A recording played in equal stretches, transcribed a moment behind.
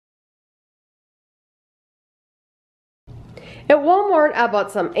At Walmart, I bought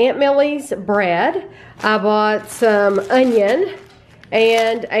some Aunt Millie's bread. I bought some onion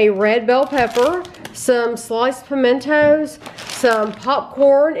and a red bell pepper, some sliced pimentos, some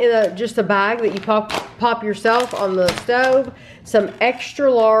popcorn in just a bag that you pop yourself on the stove, some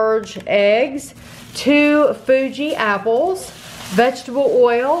extra large eggs, 2 Fuji apples, vegetable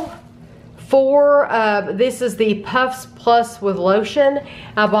oil, 4, this is the Puffs Plus with lotion.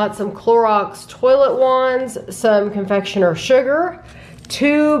 I bought some Clorox toilet wands, some confectioner sugar,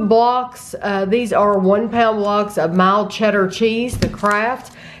 2 blocks, these are 1-pound blocks of mild cheddar cheese, the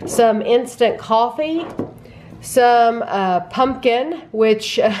Kraft, some instant coffee, some pumpkin,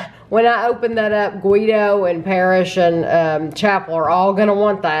 which when I open that up, Guido and Parrish and Chapel are all gonna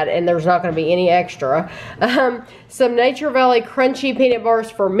want that, and there's not gonna be any extra. Some Nature Valley crunchy peanut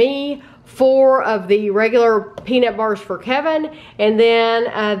bars for me, 4 of the regular peanut bars for Kevin, and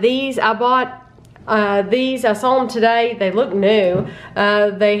then these I bought. These, I saw them today. They look new.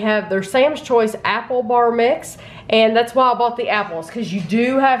 They have their Sam's Choice apple bar mix, and that's why I bought the apples, because you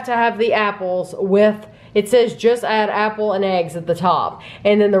do have to have the apples with, it says just add apple and eggs at the top,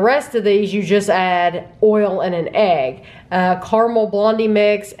 and then the rest of these you just add oil and an egg, caramel blondie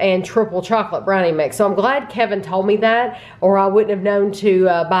mix and triple chocolate brownie mix. So I'm glad Kevin told me that, or I wouldn't have known to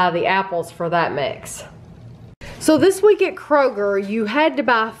buy the apples for that mix. So this week at Kroger, you had to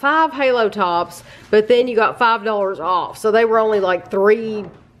buy 5 Halo tops, but then you got $5 off. So they were only like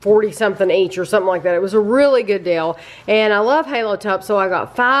 $3.40 something each or something like that. It was a really good deal. And I love Halo tops, so I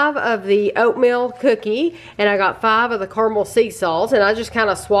got 5 of the oatmeal cookie, and I got 5 of the caramel sea salt, and I just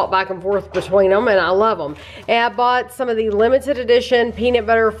kind of swap back and forth between them, and I love them. And I bought some of the limited edition peanut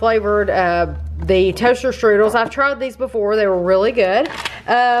butter flavored the toaster strudels. I've tried these before. They were really good.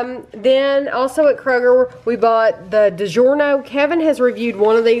 Then also at Kroger, we bought the DiGiorno. Kevin has reviewed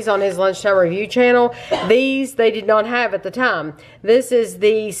one of these on his lunchtime review channel. These they did not have at the time. This is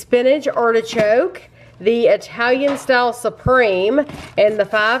the spinach artichoke, the Italian style supreme, and the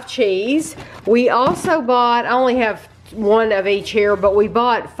 5 cheese. We also bought, I only have 1 of each here, but we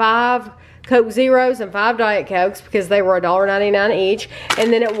bought 5 Coke Zeros and 5 Diet Cokes because they were $1.99 each.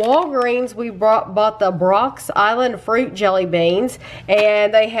 And then at Walgreens, we bought the Brock's Island Fruit Jelly Beans,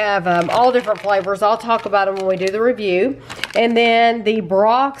 and they have all different flavors. I'll talk about them when we do the review. And then the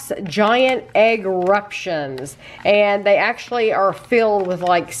Brock's Giant Egg Eruptions, and they actually are filled with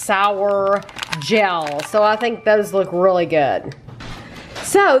like sour gel. So I think those look really good.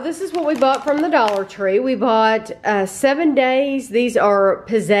 So this is what we bought from the Dollar Tree. We bought 7 days. These are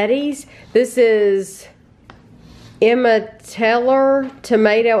Pizzettis. This is Emmentaler,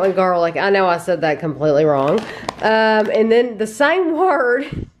 tomato, and garlic. I know I said that completely wrong. And then the same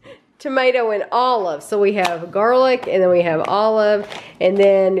word, tomato and olive. So we have garlic, and then we have olive, and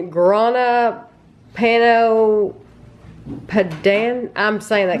then grana pano padan, I'm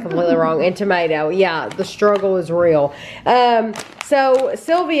saying that completely wrong, and tomato. Yeah, the struggle is real. So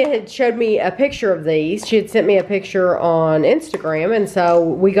Sylvia had showed me a picture of these. She had sent me a picture on Instagram, and so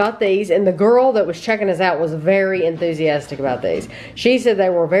we got these, and the girl that was checking us out was very enthusiastic about these. She said they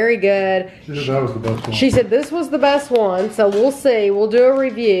were very good. She said that was the best one. She said this was the best one, so we'll see. We'll do a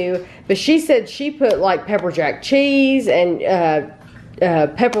review. But she said she put like pepper jack cheese and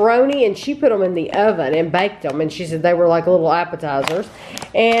pepperoni, and she put them in the oven and baked them, and she said they were like little appetizers.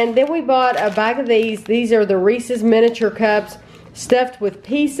 And then we bought a bag of these. These are the Reese's miniature cups stuffed with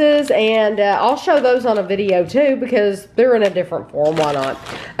pieces, and I'll show those on a video too because they're in a different form. Why not?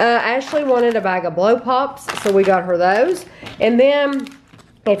 Ashley wanted a bag of blow pops, so we got her those. And then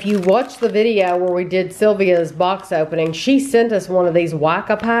if you watch the video where we did Sylvia's box opening, she sent us one of these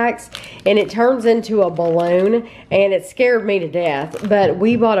Waka packs, and it turns into a balloon, and it scared me to death. But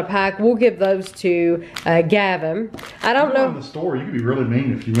we bought a pack. We'll give those to Gavin. I don't know. In the store, you could be really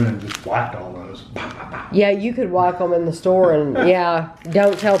mean if you went and just whacked all those. Yeah, you could whack them in the store, and yeah,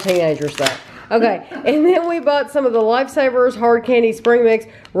 don't tell teenagers that. Okay, and then we bought some of the Lifesavers Hard Candy Spring Mix,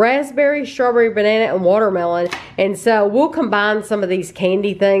 raspberry, strawberry, banana, and watermelon. And so we'll combine some of these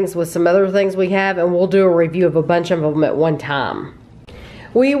candy things with some other things we have, and we'll do a review of a bunch of them at one time.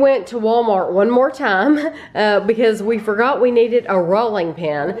 We went to Walmart one more time because we forgot we needed a rolling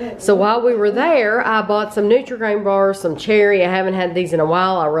pin. So while we were there, I bought some Nutri-Grain bars, some cherry. I haven't had these in a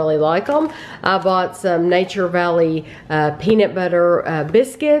while. I really like them. I bought some Nature Valley peanut butter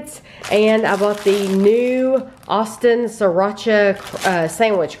biscuits, and I bought the new Austin Sriracha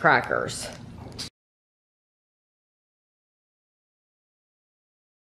sandwich crackers.